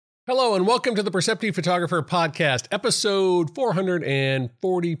Hello and welcome to the Perceptive Photographer Podcast, episode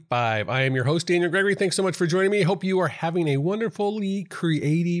 445. I am your host, Daniel Gregory. Thanks so much for joining me. Hope you are having a wonderfully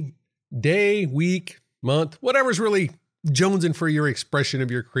creative day, week, month, whatever's really jonesing for your expression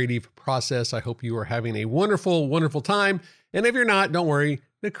of your creative process. I hope you are having a wonderful, wonderful time. And if you're not, don't worry,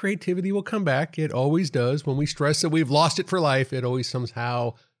 the creativity will come back. It always does. When we stress that we've lost it for life, it always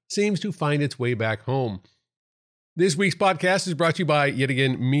somehow seems to find its way back home. This week's podcast is brought to you by, yet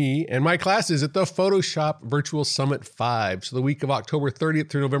again, me and my classes at the Photoshop Virtual Summit 5. So the week of October 30th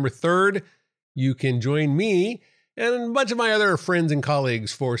through November 3rd, you can join me and a bunch of my other friends and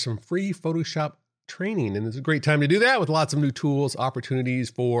colleagues for some free Photoshop training. And it's a great time to do that with lots of new tools, opportunities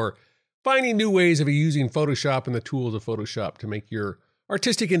for finding new ways of using Photoshop and the tools of Photoshop to make your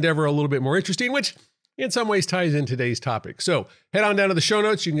artistic endeavor a little bit more interesting, which in some ways ties in today's topic. So head on down to the show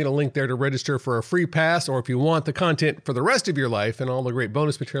notes. You can get a link there to register for a free pass, or if you want the content for the rest of your life and all the great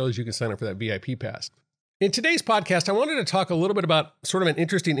bonus materials, you can sign up for that VIP pass. In today's podcast, I wanted to talk a little bit about sort of an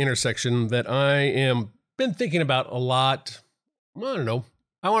interesting intersection that I am been thinking about a lot. I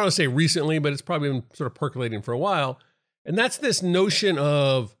want to say recently, but it's probably been sort of percolating for a while. And that's this notion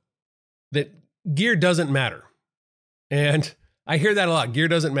of that gear doesn't matter. And I hear that a lot. Gear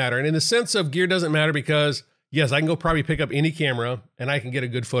doesn't matter. And in the sense of gear doesn't matter because, yes, I can go probably pick up any camera and I can get a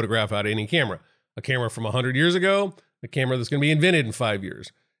good photograph out of any camera. A camera from 100 years ago, a camera that's going to be invented in 5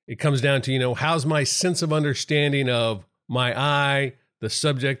 years. It comes down to, how's my sense of understanding of my eye, the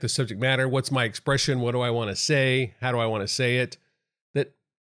subject matter, what's my expression, what do I want to say, how do I want to say it? That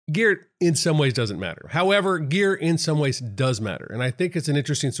gear in some ways doesn't matter. However, gear in some ways does matter. And I think it's an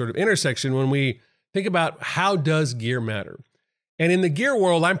interesting sort of intersection when we think about how does gear matter? And in the gear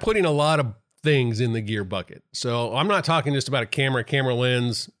world, I'm putting a lot of things in the gear bucket. So I'm not talking just about a camera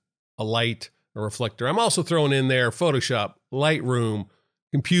lens, a light, a reflector. I'm also throwing in there Photoshop, Lightroom,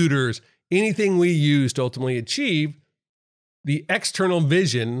 computers, anything we use to ultimately achieve the external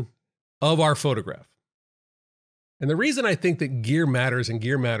vision of our photograph. And the reason I think that gear matters and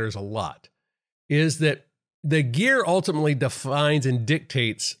gear matters a lot is that the gear ultimately defines and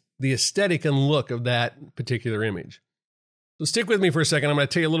dictates the aesthetic and look of that particular image. So stick with me for a second. I'm going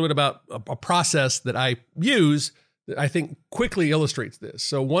to tell you a little bit about a process that I use that I think quickly illustrates this.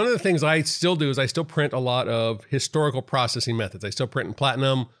 So one of the things I still do is I still print a lot of historical processing methods. I still print in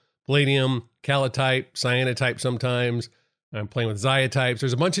platinum, palladium, calotype, cyanotype sometimes. I'm playing with xiotypes.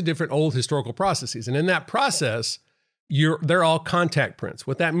 There's a bunch of different old historical processes. And in that process, they're all contact prints.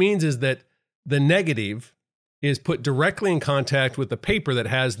 What that means is that the negative is put directly in contact with the paper that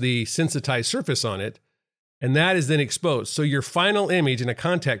has the sensitized surface on it. And that is then exposed. So your final image in a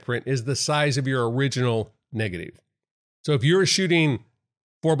contact print is the size of your original negative. So if you're shooting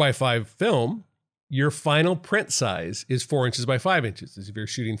 4x5 film, your final print size is 4 inches by 5 inches. If you're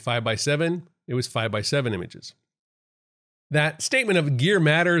shooting 5x7, it was 5x7 images. That statement of gear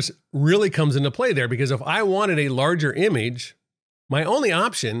matters really comes into play there because if I wanted a larger image, my only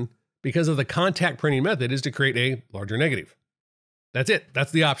option, because of the contact printing method, is to create a larger negative. That's it.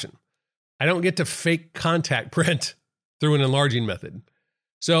 That's the option. I don't get to fake contact print through an enlarging method.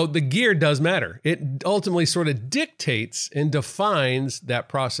 So the gear does matter. It ultimately sort of dictates and defines that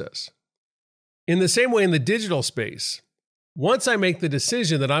process. In the same way in the digital space, once I make the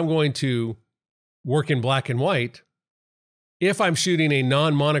decision that I'm going to work in black and white, if I'm shooting a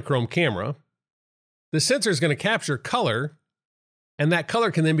non-monochrome camera, the sensor is going to capture color, and that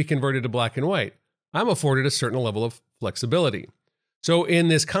color can then be converted to black and white. I'm afforded a certain level of flexibility. So in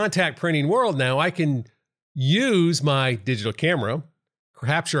this contact printing world now, I can use my digital camera,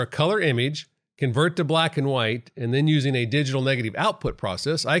 capture a color image, convert to black and white, and then using a digital negative output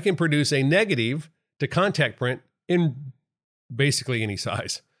process, I can produce a negative to contact print in basically any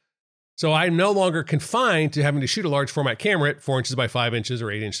size. So I'm no longer confined to having to shoot a large format camera at 4 inches by 5 inches or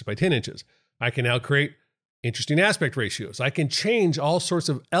 8 inches by 10 inches. I can now create interesting aspect ratios. I can change all sorts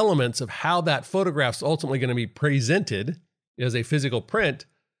of elements of how that photograph's ultimately going to be presented as a physical print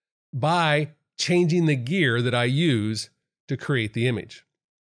by changing the gear that I use to create the image.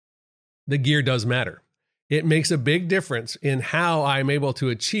 The gear does matter. It makes a big difference in how I'm able to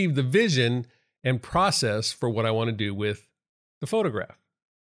achieve the vision and process for what I want to do with the photograph.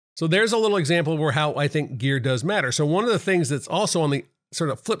 So there's a little example where how I think gear does matter. So one of the things that's also on the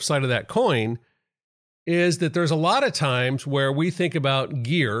sort of flip side of that coin is that there's a lot of times where we think about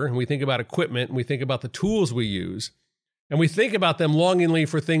gear and we think about equipment and we think about the tools we use. And we think about them longingly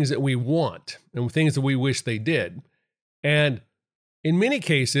for things that we want and things that we wish they did. And in many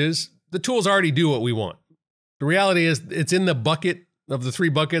cases, the tools already do what we want. The reality is it's in the bucket of the three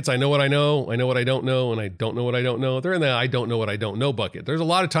buckets. I know what I know what I don't know, and I don't know what I don't know. They're in the I don't know what I don't know bucket. There's a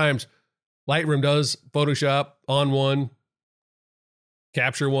lot of times Lightroom does Photoshop on one,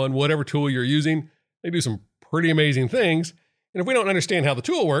 Capture One, whatever tool you're using. They do some pretty amazing things. And if we don't understand how the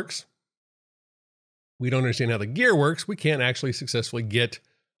tool works, we don't understand how the gear works, we can't actually successfully get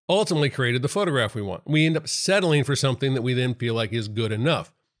ultimately created the photograph we want. We end up settling for something that we then feel like is good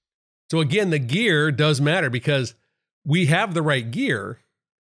enough. So again, the gear does matter because we have the right gear,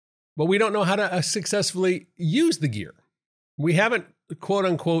 but we don't know how to successfully use the gear. We haven't, quote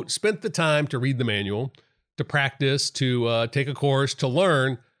unquote, spent the time to read the manual, to practice, to take a course, to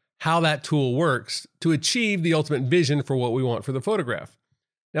learn how that tool works to achieve the ultimate vision for what we want for the photograph.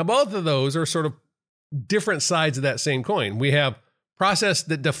 Now, both of those are sort of different sides of that same coin. We have process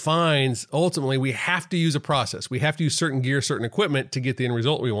that defines, ultimately, we have to use a process. We have to use certain gear, certain equipment to get the end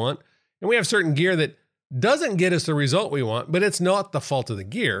result we want. And we have certain gear that doesn't get us the result we want, but it's not the fault of the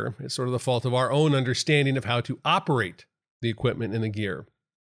gear. It's sort of the fault of our own understanding of how to operate the equipment and the gear.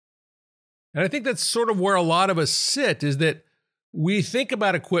 And I think that's sort of where a lot of us sit, is that we think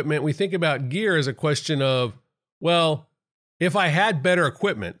about equipment, we think about gear as a question of, well, if I had better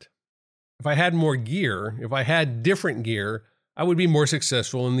equipment, if I had more gear, if I had different gear, I would be more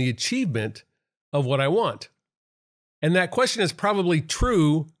successful in the achievement of what I want. And that question is probably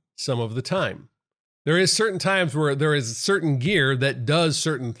true some of the time. There is certain times where there is certain gear that does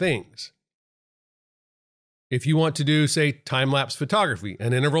certain things. If you want to do, say, time-lapse photography,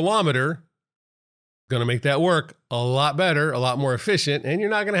 an intervalometer going to make that work a lot better, a lot more efficient, and you're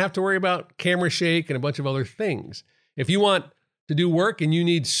not going to have to worry about camera shake and a bunch of other things. If you want to do work and you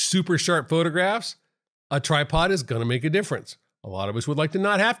need super sharp photographs, a tripod is going to make a difference. A lot of us would like to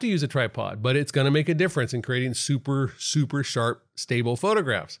not have to use a tripod, but it's going to make a difference in creating super, super sharp, stable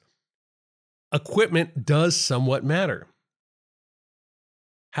photographs. Equipment does somewhat matter.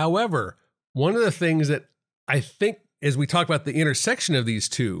 However, one of the things that I think, as we talk about the intersection of these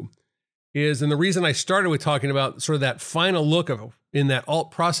two, is, and the reason I started with talking about sort of that final look of in that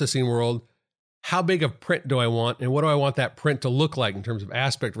alt processing world, how big of print do I want, and what do I want that print to look like in terms of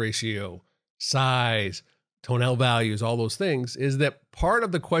aspect ratio, size, tonal values, all those things, is that part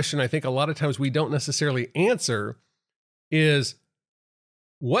of the question I think a lot of times we don't necessarily answer is,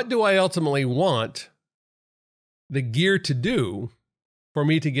 what do I ultimately want the gear to do for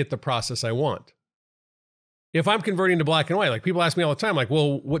me to get the process I want? If I'm converting to black and white, like people ask me all the time, like,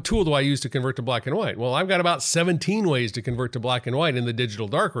 well, what tool do I use to convert to black and white? Well, I've got about 17 ways to convert to black and white in the digital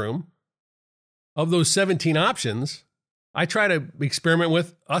darkroom. Of those 17 options, I try to experiment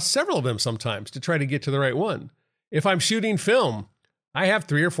with several of them sometimes to try to get to the right one. If I'm shooting film, I have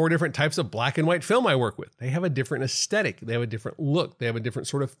 3 or 4 different types of black and white film I work with. They have a different aesthetic. They have a different look. They have a different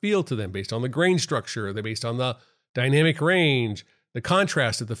sort of feel to them based on the grain structure. They're based on the dynamic range, the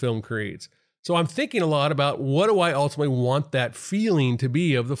contrast that the film creates. So I'm thinking a lot about, what do I ultimately want that feeling to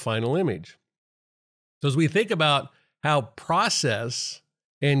be of the final image? So as we think about how process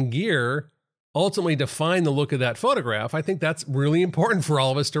and gear ultimately define the look of that photograph, I think that's really important for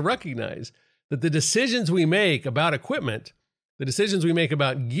all of us to recognize that the decisions we make about equipment, the decisions we make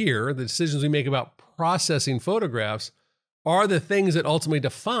about gear, the decisions we make about processing photographs are the things that ultimately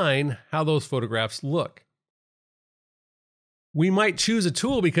define how those photographs look. We might choose a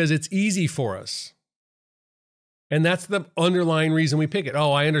tool because it's easy for us. And that's the underlying reason we pick it.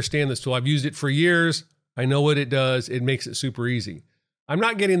 Oh, I understand this tool. I've used it for years. I know what it does. It makes it super easy. I'm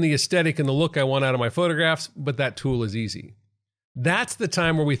not getting the aesthetic and the look I want out of my photographs, but that tool is easy. That's the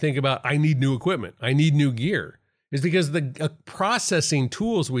time where we think about, I need new equipment. I need new gear. It's because the processing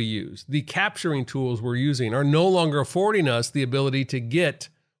tools we use, the capturing tools we're using, are no longer affording us the ability to get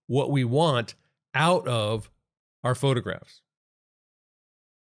what we want out of our photographs.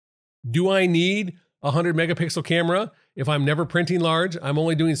 Do I need a 100 megapixel camera if I'm never printing large? I'm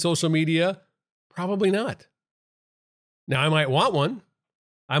only doing social media? Probably not. Now, I might want one.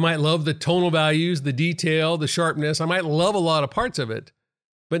 I might love the tonal values, the detail, the sharpness. I might love a lot of parts of it.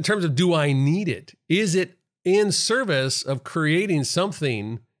 But in terms of, do I need it? Is it in service of creating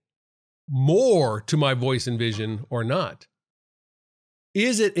something more to my voice and vision or not?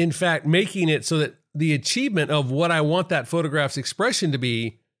 Is it, in fact, making it so that the achievement of what I want that photograph's expression to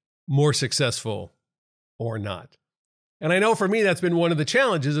be more successful or not? And I know for me, that's been one of the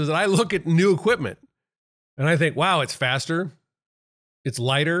challenges, is that I look at new equipment and I think, wow, it's faster, it's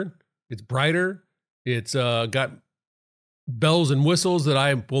lighter, it's brighter, it's got bells and whistles that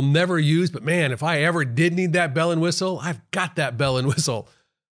I will never use. But man, if I ever did need that bell and whistle, I've got that bell and whistle.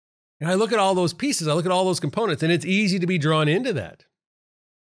 And I look at all those pieces, I look at all those components, and it's easy to be drawn into that.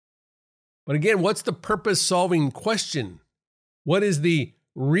 But again, what's the purpose-solving question What is the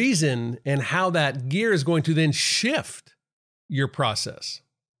reason and how that gear is going to then shift your process?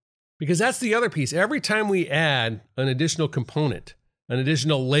 Because that's the other piece. Every time we add an additional component, an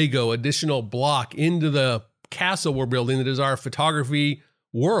additional Lego, additional block into the castle we're building that is our photography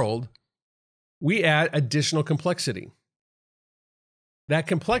world, we add additional complexity. That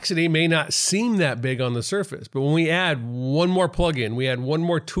complexity may not seem that big on the surface, but when we add one more plugin, we add one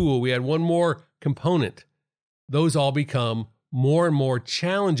more tool, we add one more component, those all become more and more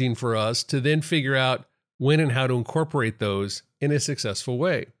challenging for us to then figure out when and how to incorporate those in a successful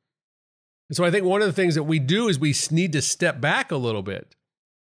way. And so I think one of the things that we do is we need to step back a little bit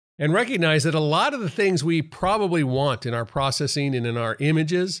and recognize that a lot of the things we probably want in our processing and in our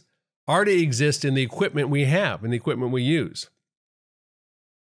images already exist in the equipment we have and the equipment we use.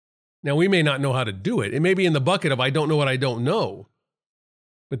 Now, we may not know how to do it. It may be in the bucket of I don't know what I don't know.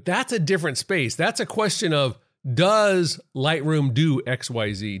 But that's a different space. That's a question of, does Lightroom do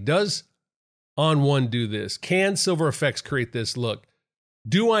XYZ? Does ON1 do this? Can Silver Efex create this look?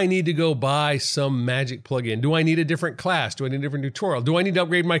 Do I need to go buy some magic plugin? Do I need a different class? Do I need a different tutorial? Do I need to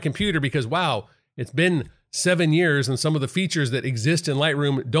upgrade my computer because, wow, it's been 7 years and some of the features that exist in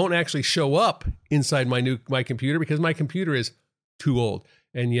Lightroom don't actually show up inside my computer because my computer is too old.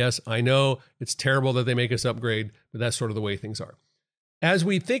 And yes, I know it's terrible that they make us upgrade, but that's sort of the way things are. As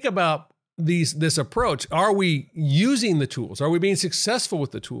we think about this approach, are we using the tools? Are we being successful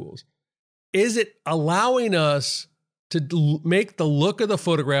with the tools? Is it allowing us to make the look of the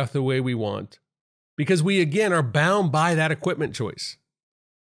photograph the way we want? Because we, again, are bound by that equipment choice.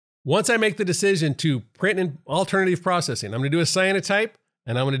 Once I make the decision to print in alternative processing, I'm going to do a cyanotype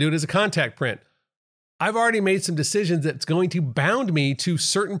and I'm going to do it as a contact print. I've already made some decisions that's going to bound me to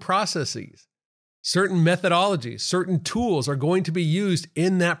certain processes, certain methodologies, certain tools are going to be used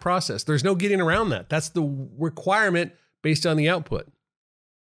in that process. There's no getting around that. That's the requirement based on the output.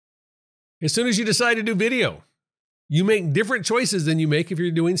 As soon as you decide to do video, you make different choices than you make if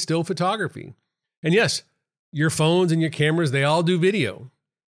you're doing still photography. And yes, your phones and your cameras, they all do video.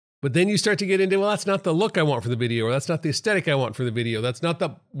 But then you start to get into, well, that's not the look I want for the video, or that's not the aesthetic I want for the video. That's not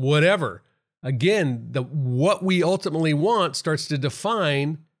the whatever. Again, what we ultimately want starts to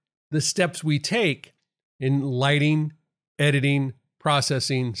define the steps we take in lighting, editing,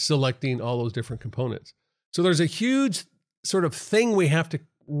 processing, selecting all those different components. So there's a huge sort of thing we have to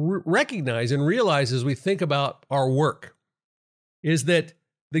recognize and realize as we think about our work, is that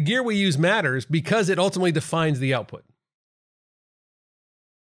the gear we use matters because it ultimately defines the output.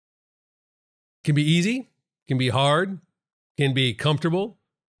 Can be easy, can be hard, can be comfortable,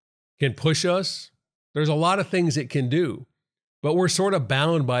 can push us. There's a lot of things it can do, but we're sort of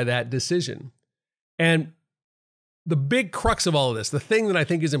bound by that decision. And the big crux of all of this, the thing that I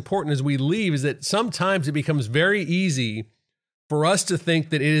think is important as we leave, is that sometimes it becomes very easy for us to think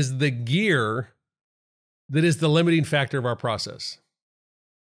that it is the gear that is the limiting factor of our process.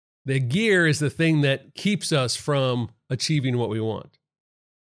 The gear is the thing that keeps us from achieving what we want.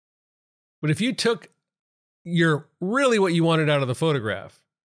 But if you took what you wanted out of the photograph,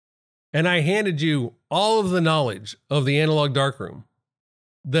 and I handed you all of the knowledge of the analog darkroom,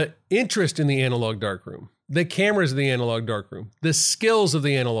 the interest in the analog darkroom, the cameras of the analog darkroom, the skills of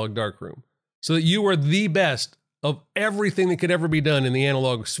the analog darkroom, so that you were the best of everything that could ever be done in the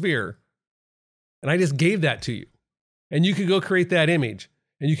analog sphere. And I just gave that to you. And you could go create that image.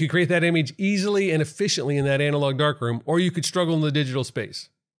 And you could create that image easily and efficiently in that analog darkroom, or you could struggle in the digital space.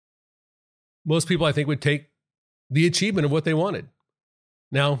 Most people, I think, would take the achievement of what they wanted.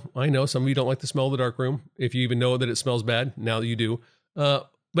 Now, I know some of you don't like the smell of the darkroom, if you even know that it smells bad. Now you do.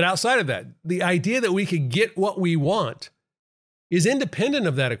 But outside of that, the idea that we could get what we want is independent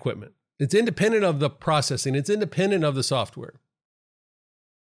of that equipment. It's independent of the processing. It's independent of the software.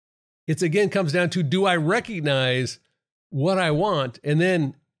 It's, again, comes down to, do I recognize what I want? And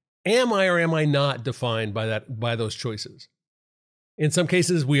then am I or am I not defined by those choices? In some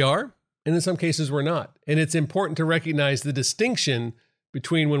cases we are, and in some cases we're not. And it's important to recognize the distinction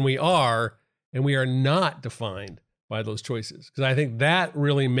between when we are and we are not defined by those choices. Because I think that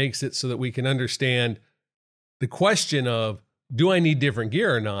really makes it so that we can understand the question of, do I need different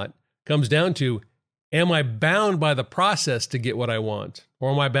gear or not, comes down to, am I bound by the process to get what I want?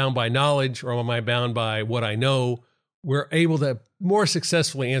 Or am I bound by knowledge? Or am I bound by what I know? We're able to more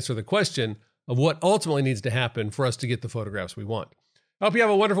successfully answer the question of what ultimately needs to happen for us to get the photographs we want. I hope you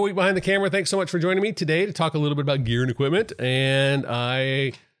have a wonderful week behind the camera. Thanks so much for joining me today to talk a little bit about gear and equipment. And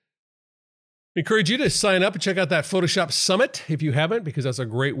I encourage you to sign up and check out that Photoshop Summit if you haven't, because that's a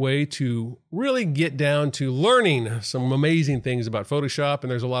great way to really get down to learning some amazing things about Photoshop. And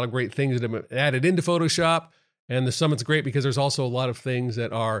there's a lot of great things that have been added into Photoshop. And the Summit's great because there's also a lot of things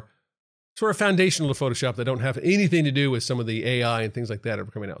that are sort of foundational to Photoshop that don't have anything to do with some of the AI and things like that that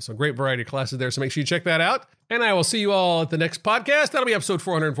are coming out. So great variety of classes there. So make sure you check that out. And I will see you all at the next podcast. That'll be episode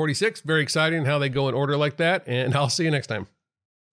 446. Very exciting how they go in order like that. And I'll see you next time.